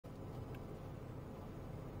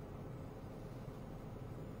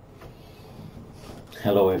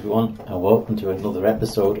Hello everyone and welcome to another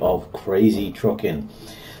episode of Crazy Trucking.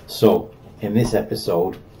 So in this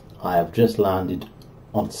episode I have just landed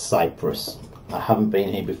on Cyprus. I haven't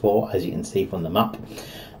been here before, as you can see from the map,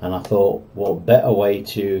 and I thought what better way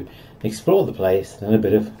to explore the place than a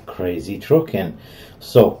bit of crazy trucking.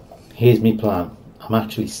 So here's my plan. I'm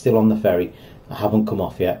actually still on the ferry, I haven't come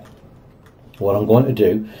off yet. What I'm going to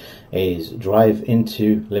do is drive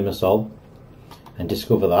into Limassol and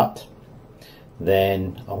discover that.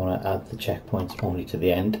 Then I want to add the checkpoints only to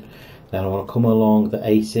the end. Then I want to come along the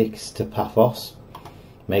A6 to Paphos,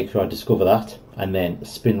 make sure I discover that, and then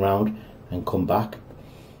spin round and come back.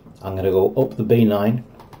 I'm going to go up the B9,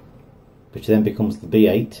 which then becomes the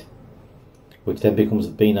B8, which then becomes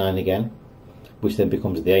the B9 again, which then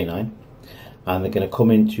becomes the A9. And they're going to come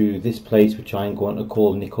into this place which I'm going to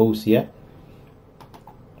call Nicosia.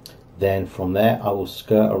 Then from there I will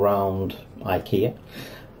skirt around IKEA,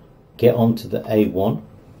 get onto the A1,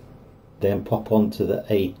 then pop onto the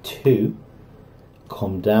A2,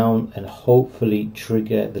 come down and hopefully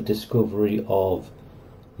trigger the discovery of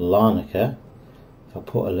Larnaca. If I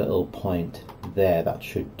put a little point there, that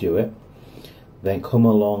should do it. Then come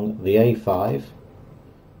along the A5,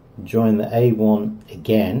 join the A1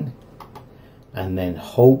 again, and then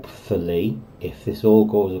hopefully, if this all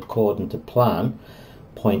goes according to plan,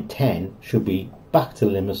 point 10 should be back to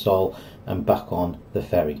Limassol and back on the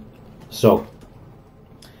ferry. So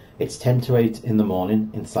it's 10 to 8 in the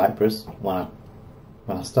morning in Cyprus. When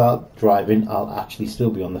I start driving, I'll actually still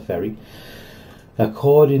be on the ferry.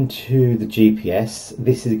 According to the GPS,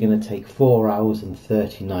 this is going to take 4 hours and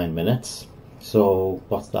 39 minutes. So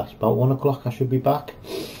what's that? About 1 o'clock I should be back.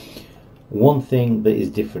 One thing that is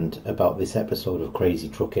different about this episode of Crazy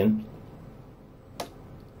Trucking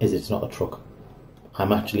is it's not a truck.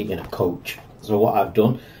 I'm actually in a coach. So what I've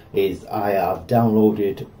done is I have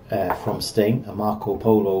downloaded from Steam a Marco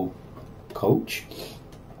Polo coach,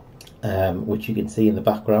 which you can see in the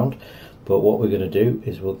background. But what we're going to do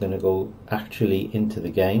is we're going to go actually into the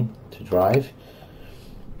game to drive.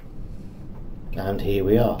 And here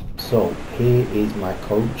we are. So here is my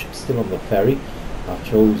coach, still on the ferry. I've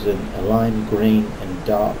chosen a lime green and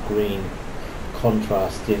dark green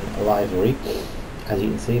contrasting livery. As you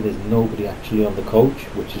can see, there's nobody actually on the coach,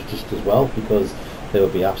 which is just as well, because they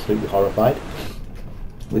would be absolutely horrified.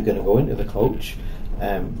 We're going to go into the coach.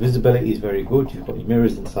 Visibility is very good. You've got your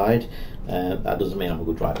mirrors inside. That doesn't mean I'm a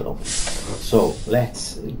good driver though. So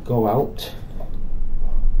let's go out.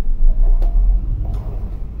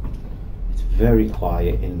 It's very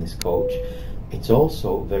quiet in this coach. It's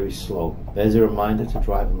also very slow. There's a reminder to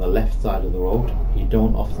drive on the left side of the road. You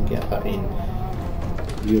don't often get that in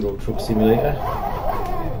Euro Truck Simulator.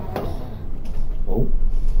 Oh.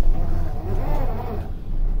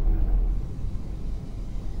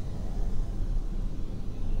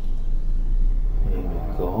 Here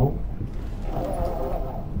we go.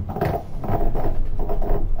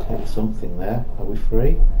 Okay, something there. Are we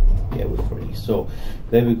free? Yeah, we're free. So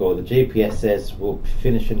there we go. The GPS says we'll be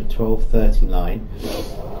finishing at 12:39.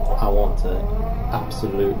 I want to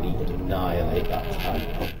absolutely annihilate that time.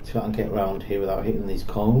 See if I can get around here without hitting these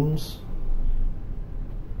cones.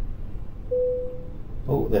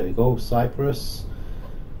 Oh, there we go, Cyprus.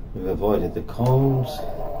 We've avoided the cones.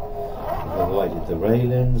 We've avoided the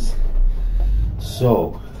railings.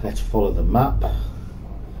 So let's follow the map.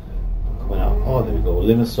 Coming out. Oh, there we go.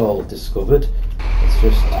 Limassol discovered. Let's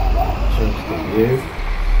just change the view.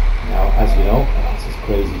 Now, as you know, this is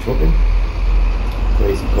crazy trucking,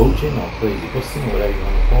 crazy coaching, or crazy busting, or whatever you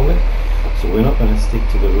want to call it. So we're not going to stick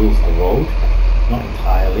to the rules of the road, not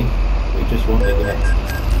entirely. We just want to get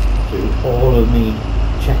through all of the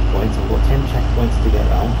checkpoints. I've got 10 checkpoints to get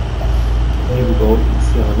around. Here we go. You can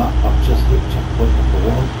see on the map I've just hit checkpoint number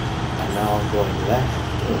 1, and now I'm going left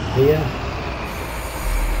up here.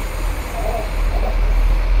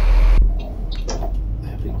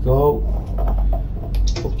 Go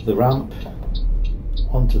up the ramp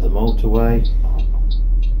onto the motorway,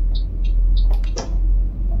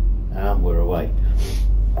 and we're away.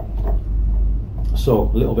 So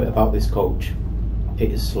a little bit about this coach.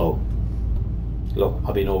 It is slow. Look,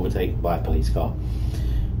 I've been overtaken by a police car.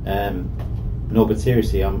 No, but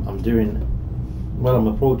seriously, I'm doing well. I'm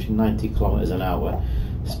approaching 90 kilometers an hour.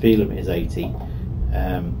 Speed limit is 80.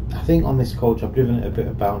 I think on this coach I've driven it a bit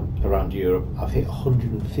about around Europe. I've hit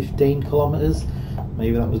 115 kilometers.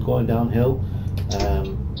 Maybe that was going downhill.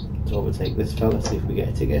 To overtake this fella, see if we get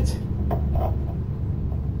a ticket.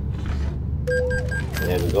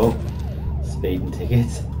 There we go, speeding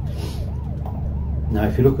ticket. Now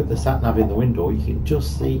if you look at the sat nav in the window, you can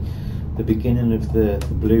just see the beginning of the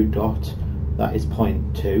blue dot. That is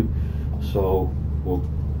point 2. So Whoa.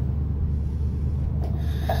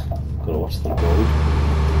 Gotta watch the road.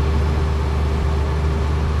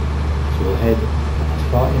 So we'll head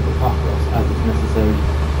straight into Paphos as it's necessary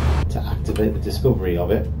to activate the discovery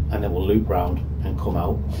of it, and then we'll loop round and come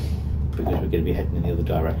out because we're going to be heading in the other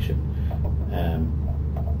direction.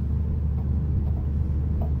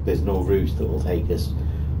 There's no route that will take us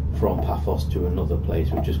from Paphos to another place.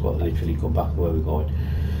 We've just got to literally come back the way we're going.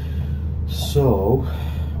 So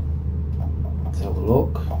let's have a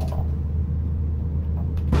look.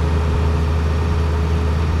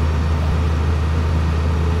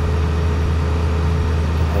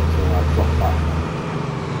 Depends on our drop back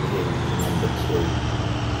in number 2,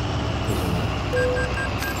 isn't it?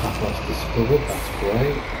 Paphos discovered, that's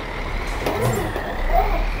great.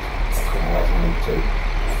 Number 2.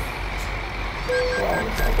 Right,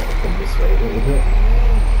 I've got to come this way a little bit.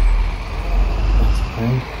 That's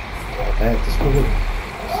fine. Okay, discovered.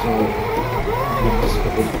 So, we've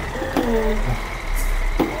discovered.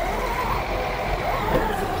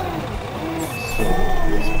 So,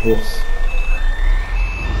 this bus.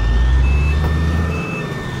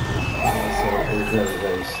 So, it's very,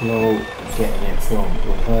 very slow getting it from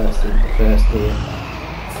reverse into first gear.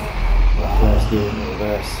 First gear into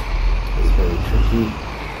reverse is very tricky.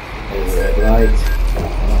 There's a red light,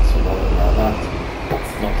 not so worried about that,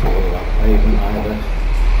 not to worry about the pavement either,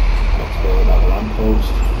 not to worry about the lamppost,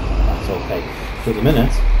 that's okay. So at the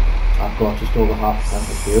minute, I've got just over half a tank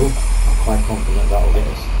of fuel. I'm quite confident that will get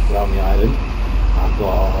us around the island. I've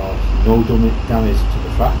got no damage to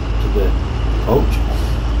the track, to the coach.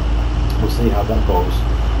 We'll see how that goes.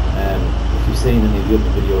 If you've seen any of the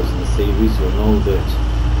other videos in the series, you'll know that,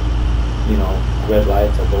 you know, red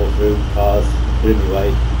lights I go through, cars, they're in the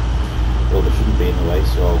way. Well, they shouldn't be in the way,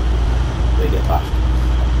 so they get bashed.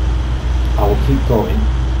 I will keep going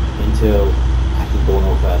until I can go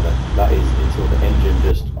no further. That is, until the engine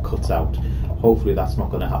just cuts out. Hopefully that's not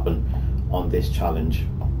going to happen on this challenge.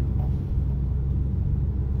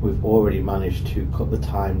 We've already managed to cut the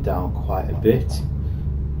time down quite a bit.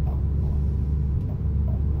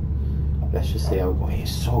 Let's just see how we go. It's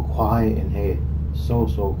so quiet in here. So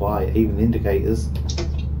quiet. Even the indicators,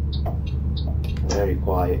 very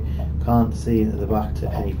quiet. Can't see into the back to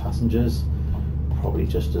any passengers, probably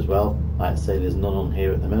just as well. Like I say, there's none on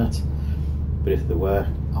here at the minute, but if there were,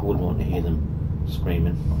 I wouldn't want to hear them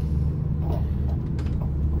screaming.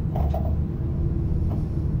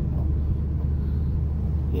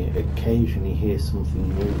 You occasionally hear something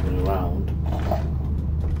moving around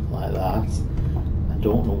like that. I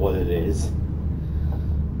don't know what it is,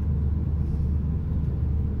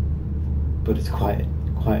 but it's quite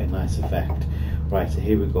a nice effect. Right, so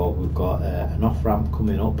here we go. We've got an off ramp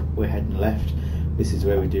coming up. We're heading left. This is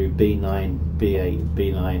where we do B9, B8,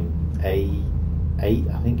 B9A8,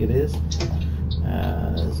 I think it is.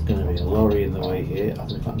 There's going to be a lorry in the way here. I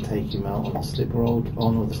think if I can take him out on the slip road.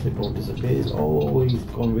 Oh no, the slip road disappears. Oh, he's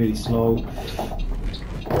gone really slow.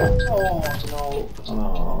 Oh no.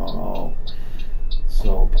 Oh.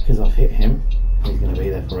 So because I've hit him, he's going to be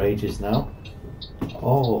there for ages now.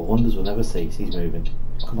 Oh, wonders will never cease. He's moving.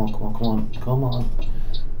 Come on, come on, come on, come on.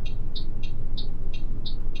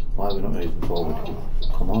 Why are we not moving forward?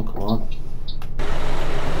 Come on, come on.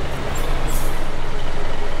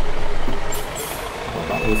 Oh,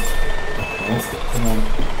 that was... Oh, come on.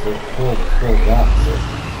 Forward, that's it.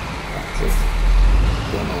 That's it.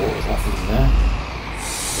 Don't know what was happening there.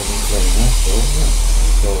 Wasn't playing there,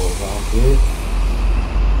 so around here.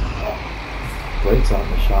 Brakes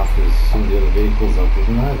aren't as sharp as some of the other vehicles I've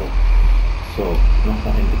driven either. So, knock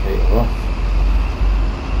that indicator off.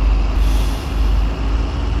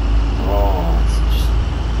 Oh, it's just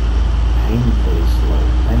painfully slow,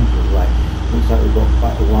 painfully light. Looks like we've got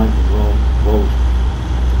quite a winding road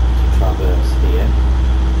to traverse here.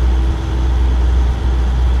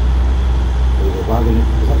 With a wagon,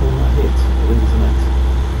 is that the one that hit? It is, isn't it?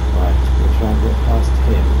 Right, we'll try and get past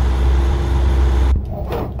him.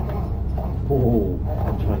 Oh,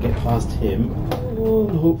 I'm trying to get past him. Oh,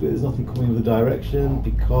 hopefully there's nothing coming in the direction,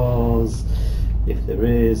 because if there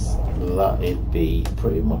is, that'd be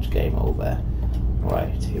pretty much game over.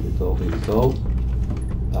 Right, here we go, here we go.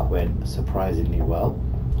 That went surprisingly well.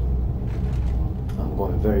 I'm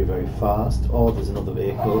going very, very fast. Oh, there's another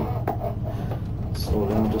vehicle. Slow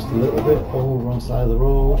down just a little bit. Oh, wrong side of the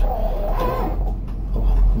road. Oh,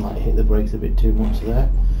 I might hit the brakes a bit too much there.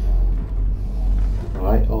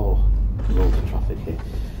 Right, oh. Loads of traffic here,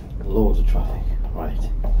 loads of traffic.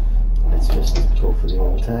 Right, let's just go for the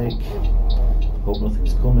overtake. Hope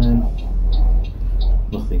nothing's coming.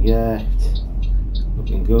 Nothing yet.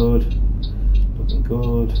 Looking good. Looking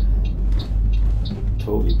good.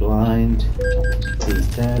 totally blind.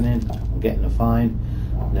 He's turning. I'm getting a fine.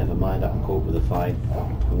 Never mind, I can cope with a fine.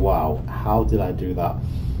 Wow, how did I do that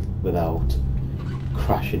without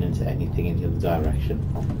crashing into anything in the other direction?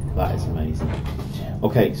 That is amazing.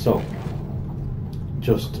 Okay, so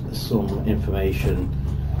just some information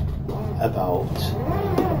about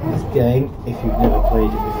this game. If you've never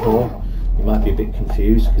played it before, you might be a bit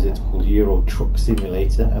confused because it's called Euro Truck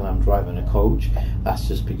Simulator and I'm driving a coach. That's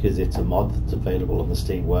just because it's a mod that's available on the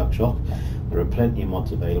Steam Workshop. There are plenty of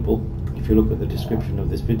mods available. If you look at the description of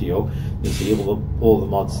this video, you'll see all the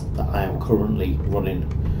mods that I am currently running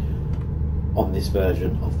on this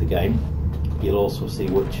version of the game. You'll also see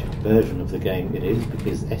which version of the game it is,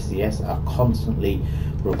 because SDS are constantly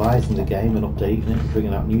revising the game and updating it and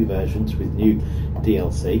bringing out new versions with new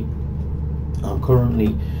DLC. I'm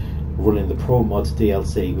currently running the ProMods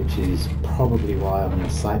DLC, which is probably why I'm in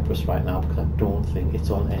Cyprus right now, because I don't think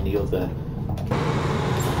it's on any other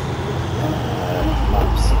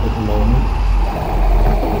maps at the moment.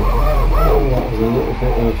 Oh, that was a little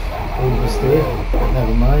bit of oversteer, but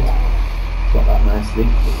never mind. Got that nicely.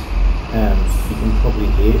 You can probably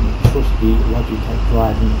hear the trusty Logitech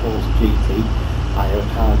Driving Force GT. I have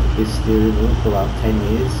had this steering wheel for about 10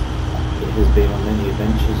 years. It has been on many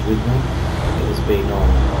adventures with me. It has been on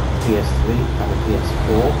PS3 and a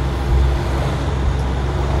PS4.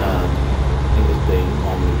 And it has been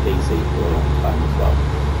on the PC for a long time as well.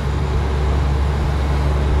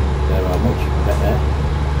 There are much better,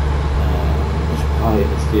 much higher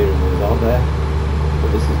steering wheels out there, but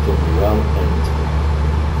this has done me well, and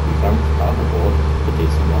we found out the board a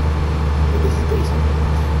decent one. But this is decent.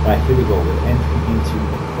 Right, here we go. We're entering into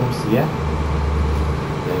Nicosia.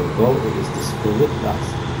 There we go. It is discovered. That's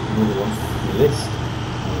another one on the list.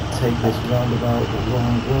 I'll take this roundabout the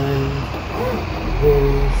wrong way.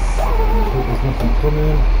 This. Hope there's nothing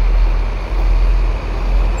coming.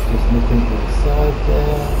 Just nipping to the side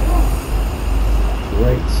there.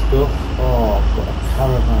 Great stuff. Oh, I've got a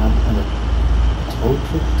caravan and a tow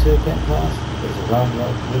truck to get past. There's a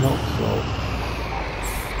roundabout coming up, so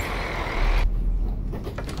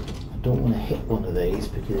I don't want to hit one of these,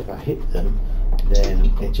 because if I hit them,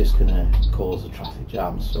 then it's just going to cause a traffic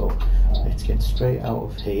jam. So let's get straight out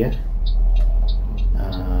of here,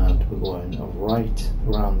 and we're going right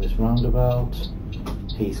around this roundabout.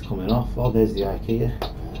 He's coming off. Oh, there's the IKEA.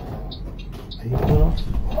 Are you coming off?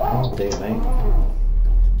 Oh dear, mate.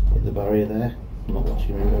 Hit the barrier there. I'm not watching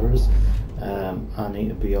your mirrors. I need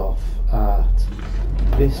to be off at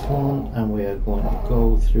this one, and we are going to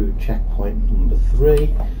go through checkpoint number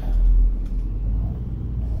 3.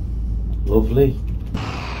 Lovely.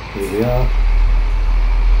 Here we are.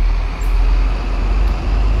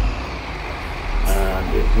 And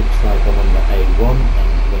it looks like I'm on the A1, and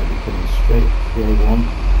I'm going to be coming straight from the A1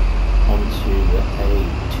 onto the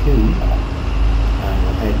A2, and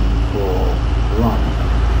we're heading for Rome.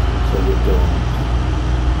 So we've done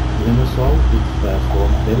Limassol, is the first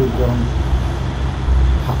one. Then we've done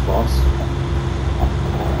Paphos.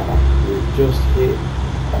 We've just hit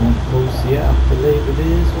Nicosia, I believe it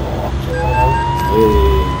is. Oh, check that out.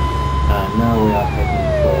 Hey. And now we are heading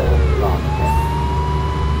for Larnaca.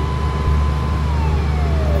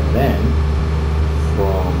 And then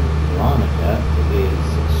from Larnaca it is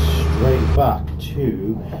straight back to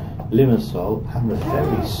Limassol and the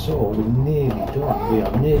ferry. So we're nearly done. We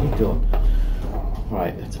are nearly done.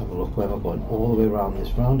 Right, let's have a look. Where am I going? All the way around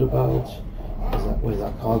this roundabout. Where's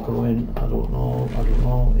that car going? I don't know.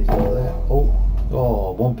 Is it there?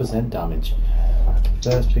 Oh, 1% damage.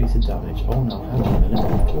 First piece of damage. Oh no, hang on a minute.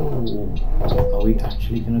 Oh, are we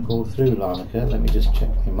actually going to go through Larnaca? Let me just check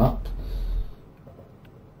my map.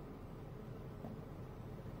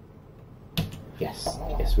 Yes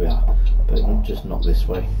we are. But just not this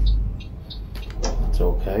way. That's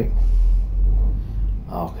okay.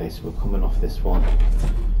 Okay, so we're coming off this one,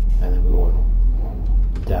 and then we're going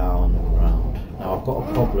down and around. Now I've got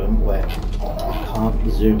a problem where I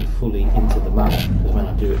can't zoom fully into the map, because when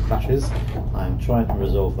I do it crashes. I'm trying to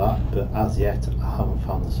resolve that, but as yet I haven't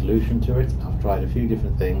found the solution to it. I've tried a few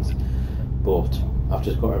different things, but I've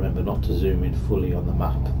just got to remember not to zoom in fully on the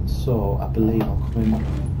map. So I believe I'm coming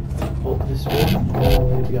up this way,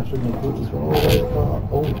 or maybe I shouldn't have put this one.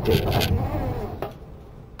 Oh dear.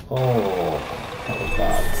 Oh. That was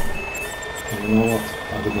bad. And you know what?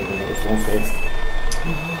 I didn't even notice one bit.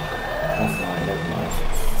 Never mind.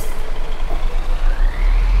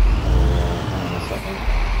 Hang on a second.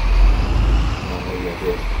 No, maybe I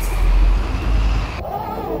did. I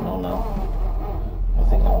don't know now. I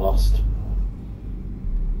think I'm lost.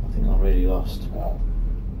 I think I'm really lost. I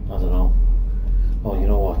don't know. Oh, you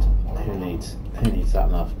know what? Who needs that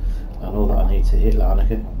nav? I know that I need to hit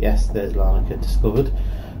Larnaca. Yes, there's Larnaca discovered.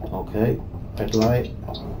 Okay, red light.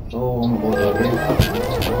 Oh, I'm going over here.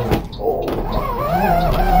 Oh,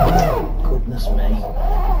 goodness me.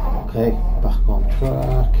 Okay, back on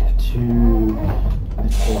track to,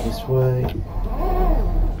 let's go this way.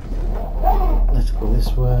 Let's go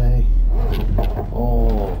this way.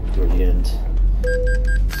 Oh, brilliant.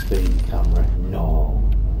 Speeding camera. No.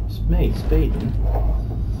 It's me speeding.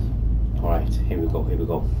 Alright, here we go, here we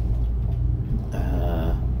go.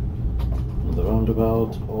 Another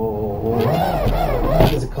roundabout. Oh,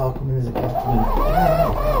 there's a car coming, there's a car coming.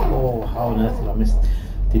 Oh, how on earth did I miss?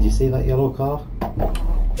 Did you see that yellow car?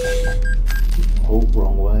 Oh,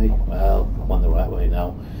 wrong way. Well, I'm on the right way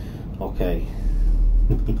now. Okay.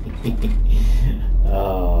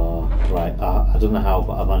 Oh, right. I don't know how,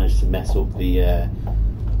 but I managed to mess up the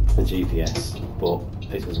GPS, but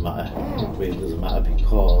it doesn't matter. It really doesn't matter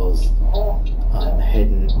because I'm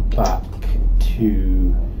heading back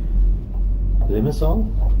to Limassol.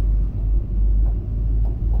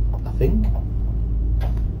 I think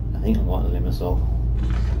I'm going to Limassol.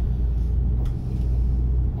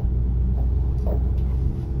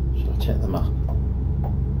 Should I check the map?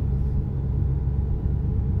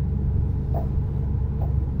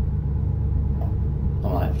 I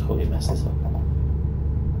might have totally messed this up.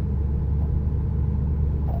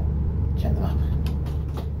 Check the map.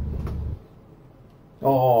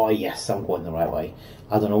 Oh yes, I'm going the right way.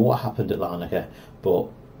 I don't know what happened at Larnaca, but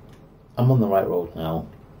I'm on the right road now.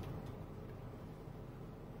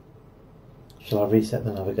 Shall I reset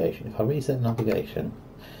the navigation? If I reset navigation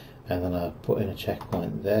and then I put in a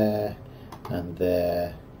checkpoint there and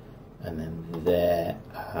there and then there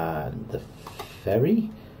and the ferry,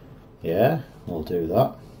 yeah, we'll do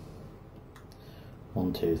that.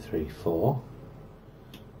 1, 2, 3, 4.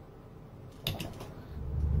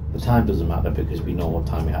 The time doesn't matter because we know what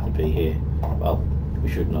time we have to be here. Well, we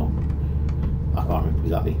should know. I can't remember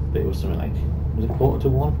exactly, but it was something like, was it 1:45?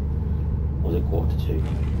 Or was it 1:45?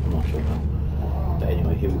 I'm not sure now. But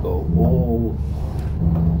anyway, here we go. Oh,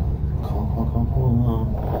 come on.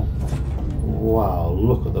 Wow,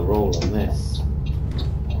 look at the roll on this.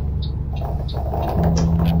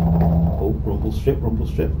 Oh, rumble strip.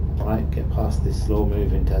 Right, get past this slow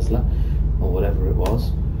moving Tesla or whatever it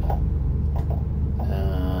was.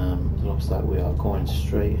 Looks like we are going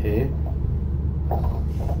straight here.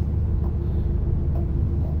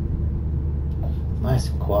 Nice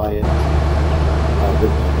and quiet. A bit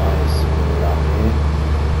more noise around here.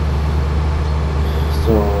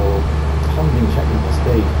 So I haven't been checking my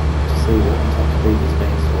speed to see what top speed has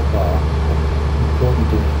been so far. I'm currently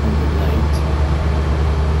doing 108.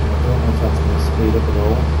 I don't know if that's going to speed up at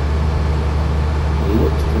all. It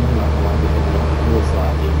looks to me like I might be heading up the hill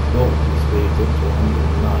slightly. But the speed's up to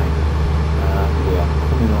 109. And we are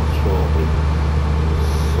coming off shortly,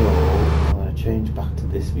 so I'm going to change back to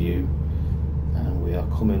this view and we are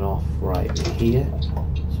coming off right here.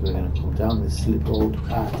 So we're going to come down this slip road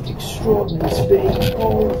at extraordinary speed.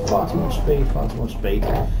 Oh, far too much speed.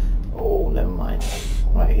 Oh, never mind.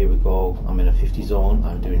 Right, here we go. I'm in a 50 zone.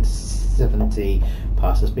 I'm doing 70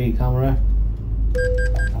 past the speed camera.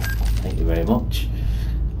 Thank you very much.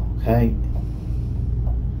 Okay.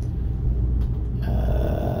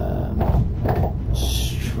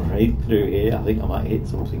 Straight through here. I think I might hit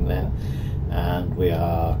something then. And we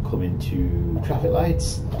are coming to traffic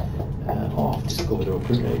lights. Oh, I've discovered a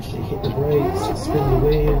route actually. Hit the brakes, spin the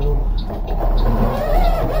wheel.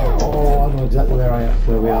 Oh, I know exactly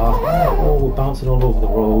where we are. Oh, we're bouncing all over the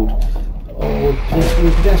road. Oh,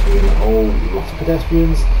 pedestrian. Oh, lots of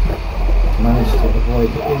pedestrians. Managed to avoid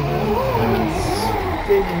hitting them and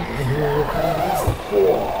spinning in here.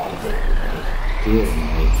 Oh, dear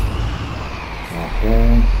me. Okay,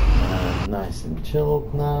 nice and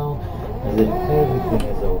chilled now, as if everything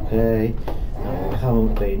is okay, and we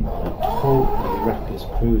haven't been on a totally reckless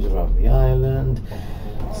cruise around the island.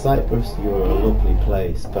 Cyprus, you're a lovely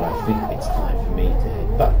place, but I think it's time for me to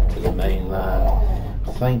head back to the mainland.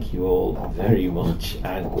 Thank you all very much,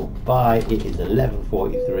 and goodbye. It is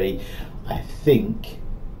 11:43. I think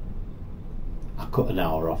I cut an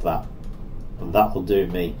hour off that, and that will do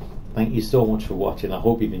me. Thank you so much for watching. I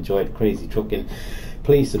hope you've enjoyed Crazy Trucking.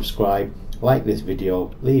 Please subscribe, like this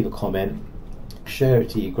video, leave a comment, share it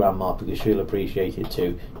to your grandma because she'll appreciate it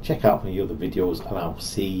too. Check out my other videos and I'll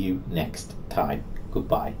see you next time.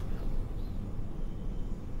 Goodbye.